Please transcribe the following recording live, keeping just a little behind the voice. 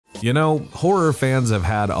You know, horror fans have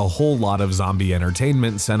had a whole lot of zombie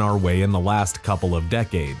entertainment sent our way in the last couple of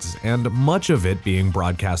decades, and much of it being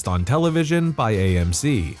broadcast on television by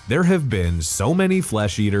AMC. There have been so many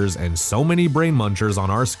flesh eaters and so many brain munchers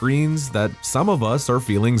on our screens that some of us are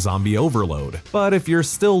feeling zombie overload. But if you're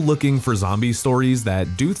still looking for zombie stories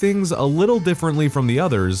that do things a little differently from the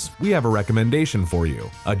others, we have a recommendation for you.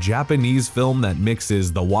 A Japanese film that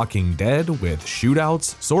mixes The Walking Dead with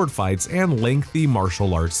shootouts, sword fights, and lengthy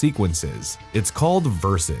martial arts sequences. It's called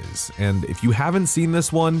Versus, and if you haven't seen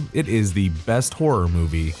this one, it is the best horror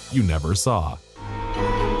movie you never saw.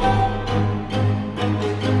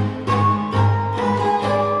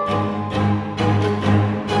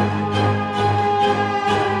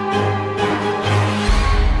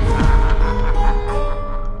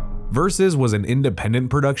 Versus was an independent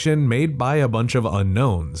production made by a bunch of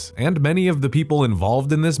unknowns, and many of the people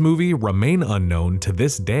involved in this movie remain unknown to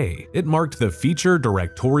this day. It marked the feature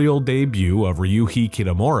directorial debut of Ryuhei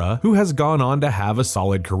Kitamura, who has gone on to have a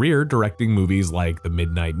solid career directing movies like The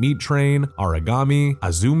Midnight Meat Train, Origami,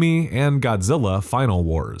 Azumi, and Godzilla Final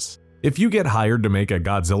Wars. If you get hired to make a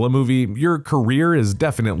Godzilla movie, your career is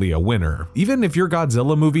definitely a winner, even if your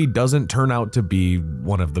Godzilla movie doesn't turn out to be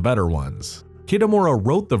one of the better ones. Kitamura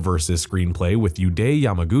wrote the Versus screenplay with Yude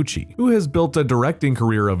Yamaguchi, who has built a directing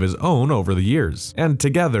career of his own over the years, and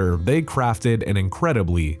together they crafted an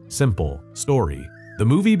incredibly simple story. The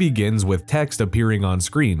movie begins with text appearing on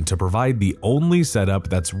screen to provide the only setup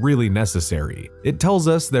that's really necessary. It tells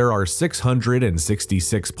us there are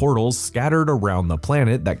 666 portals scattered around the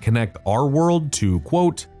planet that connect our world to,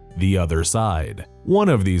 quote, the other side. One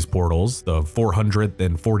of these portals, the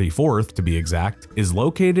 444th to be exact, is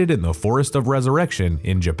located in the Forest of Resurrection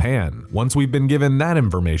in Japan. Once we've been given that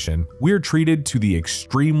information, we're treated to the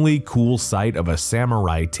extremely cool sight of a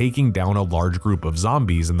samurai taking down a large group of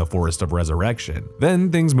zombies in the Forest of Resurrection.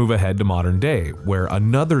 Then things move ahead to modern day, where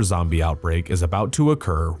another zombie outbreak is about to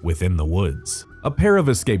occur within the woods. A pair of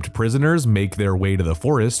escaped prisoners make their way to the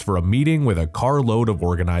forest for a meeting with a carload of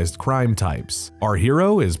organized crime types. Our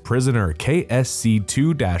hero is prisoner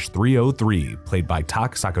KSC-2-303, played by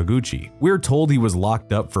Tak Sakaguchi. We're told he was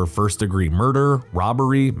locked up for first-degree murder,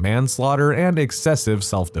 robbery, manslaughter, and excessive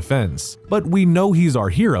self-defense. But we know he's our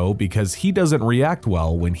hero because he doesn't react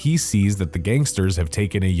well when he sees that the gangsters have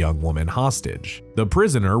taken a young woman hostage. The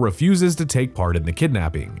prisoner refuses to take part in the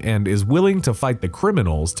kidnapping and is willing to fight the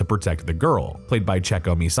criminals to protect the girl, played by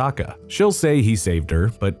Cheko Misaka. She'll say he saved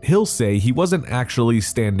her, but he'll say he wasn't actually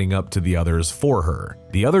standing up to the others for her.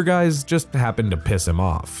 The other guys just happened to piss him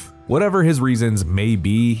off. Whatever his reasons may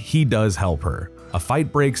be, he does help her. A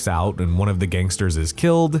fight breaks out and one of the gangsters is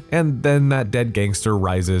killed, and then that dead gangster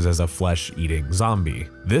rises as a flesh-eating zombie.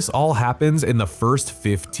 This all happens in the first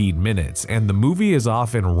 15 minutes, and the movie is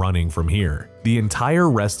off and running from here. The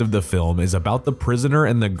entire rest of the film is about the prisoner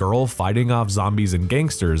and the girl fighting off zombies and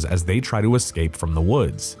gangsters as they try to escape from the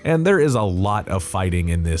woods. And there is a lot of fighting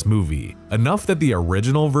in this movie, enough that the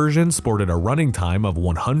original version sported a running time of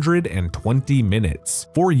 120 minutes.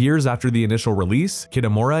 4 years after the initial release,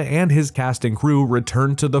 Kitamura and his cast and crew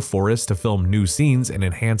returned to the forest to film new scenes and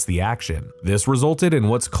enhance the action. This resulted in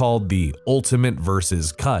what's called the Ultimate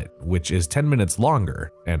Versus Cut, which is 10 minutes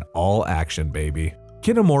longer, and all action, baby.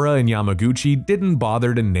 Kitamura and Yamaguchi didn't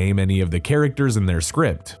bother to name any of the characters in their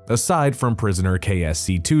script, aside from prisoner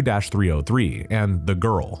KSC-2-303 and the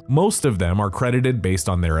girl. Most of them are credited based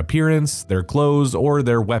on their appearance, their clothes, or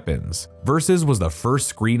their weapons. Versus was the first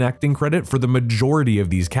screen acting credit for the majority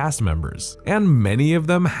of these cast members, and many of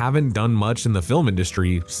them haven't done much in the film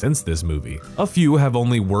industry since this movie. A few have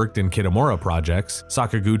only worked in Kitamura projects.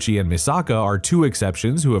 Sakaguchi and Misaka are two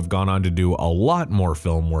exceptions who have gone on to do a lot more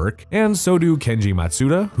film work, and so do Kenji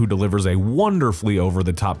Matsuda, who delivers a wonderfully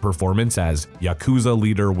over-the-top performance as Yakuza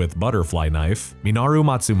leader with butterfly knife, Minaru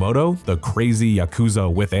Matsumoto, the crazy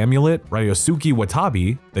Yakuza with amulet, Ryosuke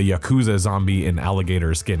Watabe, the Yakuza zombie in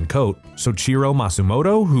alligator skin coat, Soichiro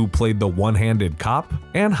Masumoto, who played the one-handed cop,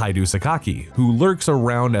 and Haidu Sakaki, who lurks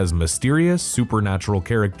around as mysterious supernatural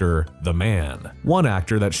character The Man. One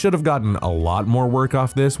actor that should have gotten a lot more work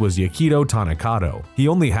off this was Yakido Tanakato. He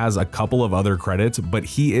only has a couple of other credits, but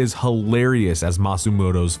he is hilarious as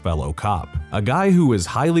Masumoto's fellow cop, a guy who is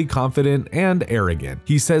highly confident and arrogant.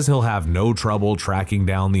 He says he'll have no trouble tracking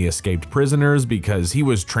down the escaped prisoners because he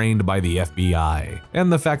was trained by the FBI,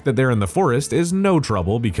 and the fact that they're in the forest is no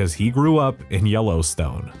trouble because he grew up in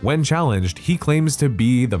Yellowstone. When challenged, he claims to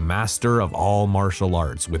be the master of all martial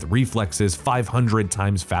arts with reflexes 500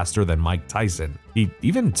 times faster than Mike Tyson. He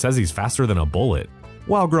even says he's faster than a bullet.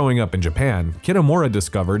 While growing up in Japan, Kitamura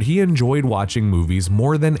discovered he enjoyed watching movies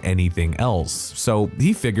more than anything else, so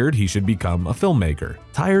he figured he should become a filmmaker.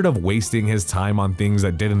 Tired of wasting his time on things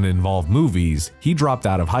that didn't involve movies, he dropped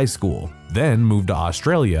out of high school, then moved to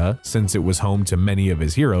Australia since it was home to many of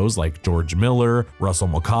his heroes like George Miller, Russell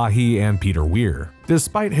Mulcahy, and Peter Weir.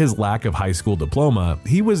 Despite his lack of high school diploma,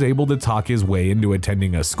 he was able to talk his way into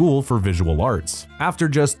attending a school for visual arts. After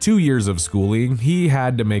just 2 years of schooling, he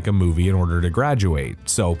had to make a movie in order to graduate,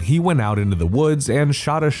 so he went out into the woods and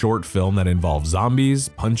shot a short film that involved zombies,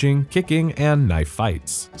 punching, kicking, and knife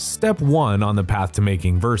fights. Step 1 on the path to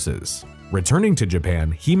making verses. Returning to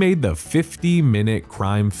Japan, he made the 50-minute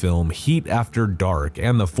crime film Heat After Dark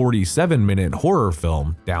and the 47-minute horror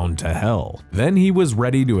film Down to Hell. Then he was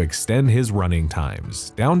ready to extend his running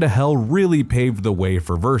times. Down to Hell really paved the way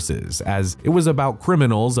for verses, as it was about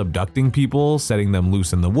criminals abducting people, setting them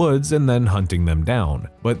loose in the woods, and then hunting them down.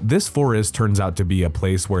 But this forest turns out to be a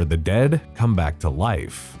place where the dead come back to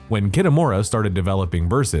life. When Kitamura started developing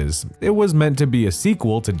verses, it was meant to be a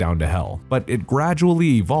sequel to Down to Hell, but it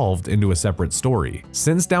gradually evolved into a separate story.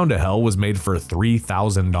 Since Down to Hell was made for $3,000,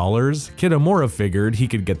 Kitamura figured he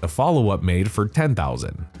could get the follow-up made for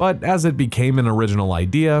 $10,000. But as it became an original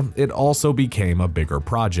idea, it also became a bigger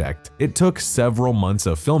project. It took several months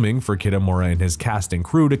of filming for Kitamura and his cast and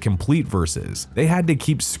crew to complete verses. They had to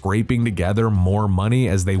keep scraping together more money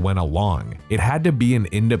as they went along. It had to be an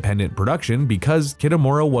independent production because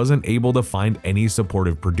Kitamura wasn't able to find any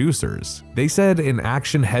supportive producers. They said an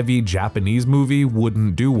action-heavy Japanese movie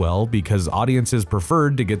wouldn't do well because audiences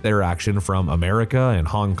preferred to get their action from America and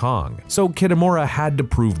Hong Kong. So Kitamura had to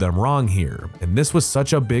prove them wrong here, and this was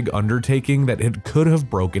such a big undertaking that it could have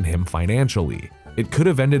broken him financially. It could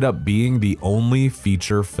have ended up being the only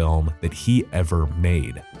feature film that he ever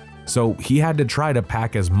made. So he had to try to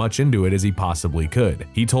pack as much into it as he possibly could.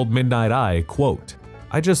 He told Midnight Eye, quote,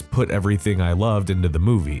 "I just put everything I loved into the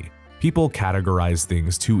movie. People categorize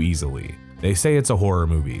things too easily. They say it's a horror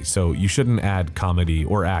movie, so you shouldn't add comedy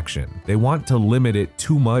or action. They want to limit it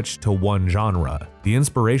too much to one genre. The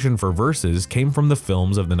inspiration for verses came from the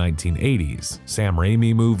films of the 1980s, Sam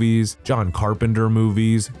Raimi movies, John Carpenter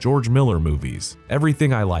movies, George Miller movies.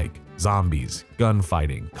 Everything I like. Zombies,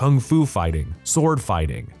 gunfighting, kung fu fighting, sword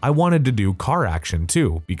fighting. I wanted to do car action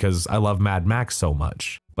too because I love Mad Max so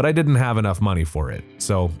much. But I didn't have enough money for it,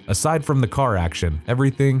 so aside from the car action,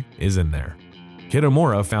 everything is in there."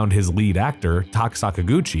 Kitamura found his lead actor, Tak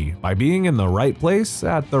Sakaguchi, by being in the right place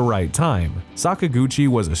at the right time. Sakaguchi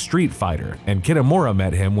was a street fighter, and Kitamura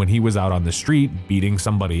met him when he was out on the street beating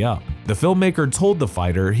somebody up. The filmmaker told the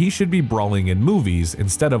fighter he should be brawling in movies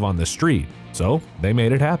instead of on the street, so they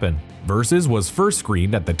made it happen. Versus was first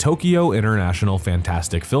screened at the Tokyo International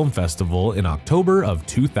Fantastic Film Festival in October of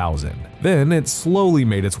 2000. Then it slowly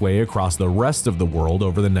made its way across the rest of the world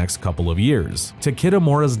over the next couple of years. To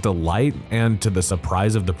Kitamura's delight and to the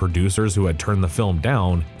surprise of the producers who had turned the film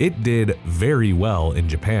down, it did very well in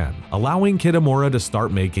Japan, allowing Kitamura to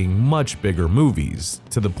start making much bigger movies,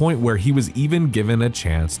 to the point where he was even given a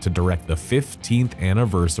chance to direct the 15th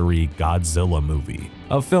anniversary Godzilla movie,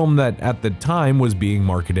 a film that at the time was being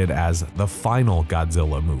marketed as the final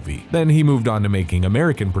Godzilla movie. Then he moved on to making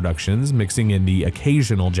American productions, mixing in the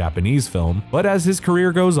occasional Japanese film, but as his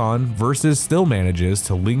career goes on, Versus still manages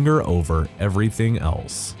to linger over everything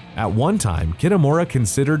else. At one time, Kitamura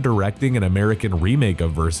considered directing an American remake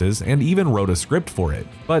of Versus and even wrote a script for it,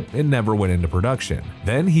 but it never went into production.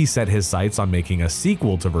 Then he set his sights on making a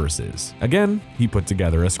sequel to Versus. Again, he put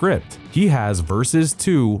together a script. He has Versus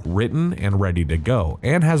 2 written and ready to go,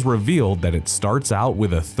 and has revealed that it starts out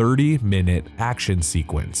with a 30-minute action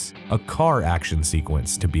sequence, a car action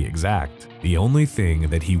sequence to be exact. The only thing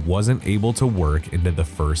that he wasn't able to work into the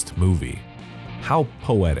first movie. How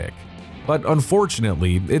poetic. But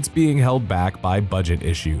unfortunately, it's being held back by budget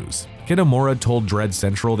issues. Kitamura told Dread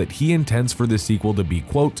Central that he intends for the sequel to be,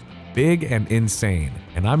 quote, "big and insane,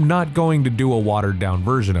 and I'm not going to do a watered-down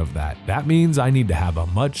version of that. That means I need to have a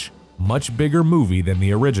much bigger movie than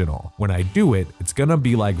the original. When I do it, it's gonna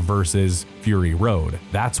be like Versus Fury Road.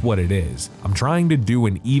 That's what it is. I'm trying to do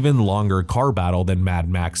an even longer car battle than Mad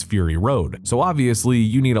Max Fury Road, so obviously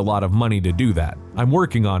you need a lot of money to do that. I'm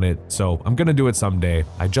working on it, so I'm gonna do it someday.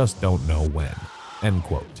 I just don't know when." End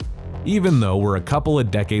quote. Even though we're a couple of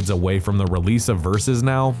decades away from the release of Versus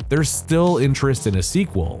now, there's still interest in a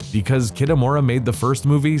sequel because Kitamura made the first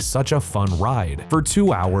movie such a fun ride. For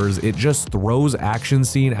 2 hours, it just throws action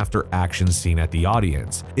scene after action scene at the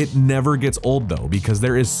audience. It never gets old though because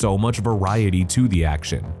there is so much variety to the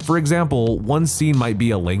action. For example, one scene might be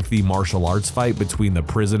a lengthy martial arts fight between the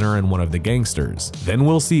prisoner and one of the gangsters. Then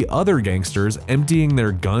we'll see other gangsters emptying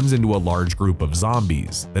their guns into a large group of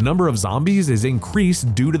zombies. The number of zombies is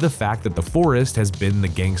increased due to the fact that the forest has been the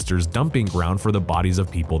gangsters' dumping ground for the bodies of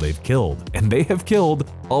people they've killed, and they have killed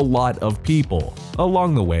a lot of people.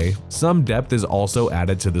 Along the way, some depth is also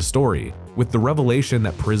added to the story, with the revelation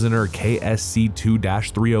that prisoner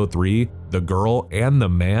KSC-2-303, the girl, and the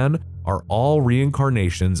man are all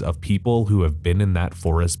reincarnations of people who have been in that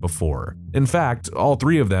forest before. In fact, all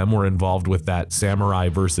 3 of them were involved with that samurai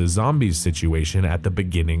versus zombies situation at the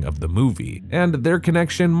beginning of the movie, and their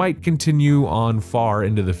connection might continue on far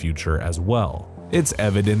into the future as well. It's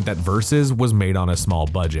evident that Versus was made on a small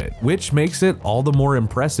budget, which makes it all the more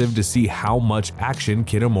impressive to see how much action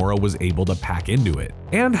Kitamura was able to pack into it,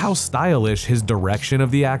 and how stylish his direction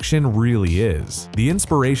of the action really is. The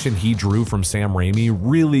inspiration he drew from Sam Raimi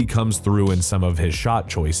really comes through in some of his shot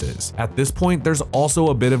choices. At this point, there's also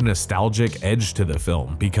a bit of nostalgic edge to the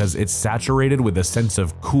film because it's saturated with a sense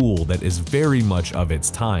of cool that is very much of its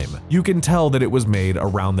time. You can tell that it was made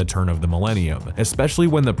around the turn of the millennium, especially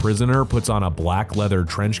when the prisoner puts on a black leather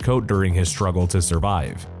trench coat during his struggle to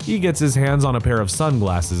survive. He gets his hands on a pair of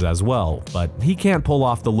sunglasses as well, but he can't pull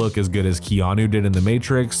off the look as good as Keanu did in The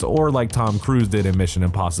Matrix or like Tom Cruise did in Mission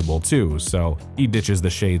Impossible 2, so he ditches the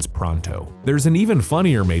shades pronto. There's an even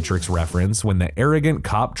funnier Matrix reference when the arrogant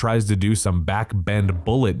cop tries to do some back-bend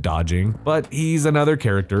bullet dodging, but he's another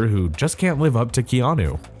character who just can't live up to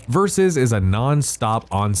Keanu. Versus is a non-stop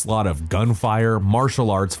onslaught of gunfire, martial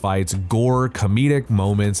arts fights, gore, comedic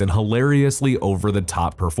moments, and hilariously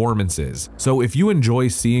over-the-top performances. So if you enjoy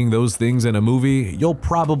seeing those things in a movie, you'll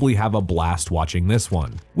probably have a blast watching this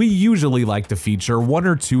one. We usually like to feature 1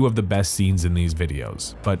 or 2 of the best scenes in these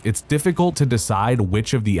videos, but it's difficult to decide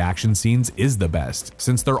which of the action scenes is the best,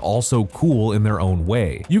 since they're all so cool in their own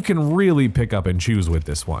way. You can really pick up and choose with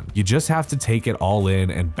this one. You just have to take it all in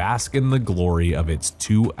and bask in the glory of its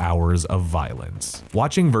 2 hours of violence.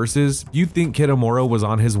 Watching Versus, you'd think Kitamura was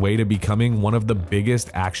on his way to becoming one of the biggest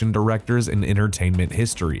action directors in entertainment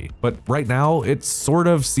history, but right now it sort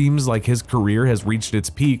of seems like his career has reached its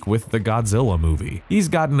peak with the Godzilla movie. He's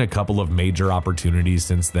gotten a couple of major opportunities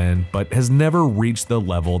since then, but has never reached the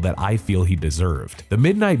level that I feel he deserved. The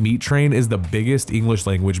Midnight Meat Train is the biggest English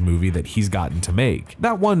language movie that he's gotten to make.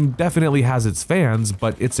 That one definitely has its fans,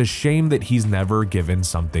 but it's a shame that he's never given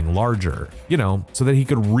something larger, you know, so that he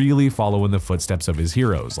could really follow in the footsteps of his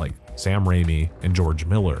heroes like Sam Raimi and George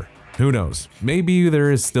Miller. Who knows, maybe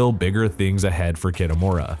there is still bigger things ahead for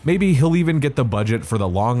Kitamura. Maybe he'll even get the budget for the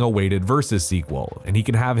long-awaited Versus sequel, and he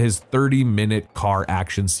can have his 30-minute car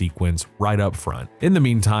action sequence right up front. In the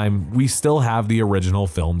meantime, we still have the original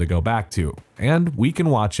film to go back to, and we can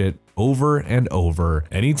watch it over and over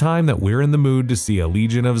anytime that we're in the mood to see a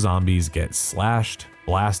legion of zombies get slashed,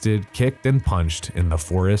 blasted, kicked, and punched in the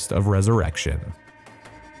Forest of Resurrection.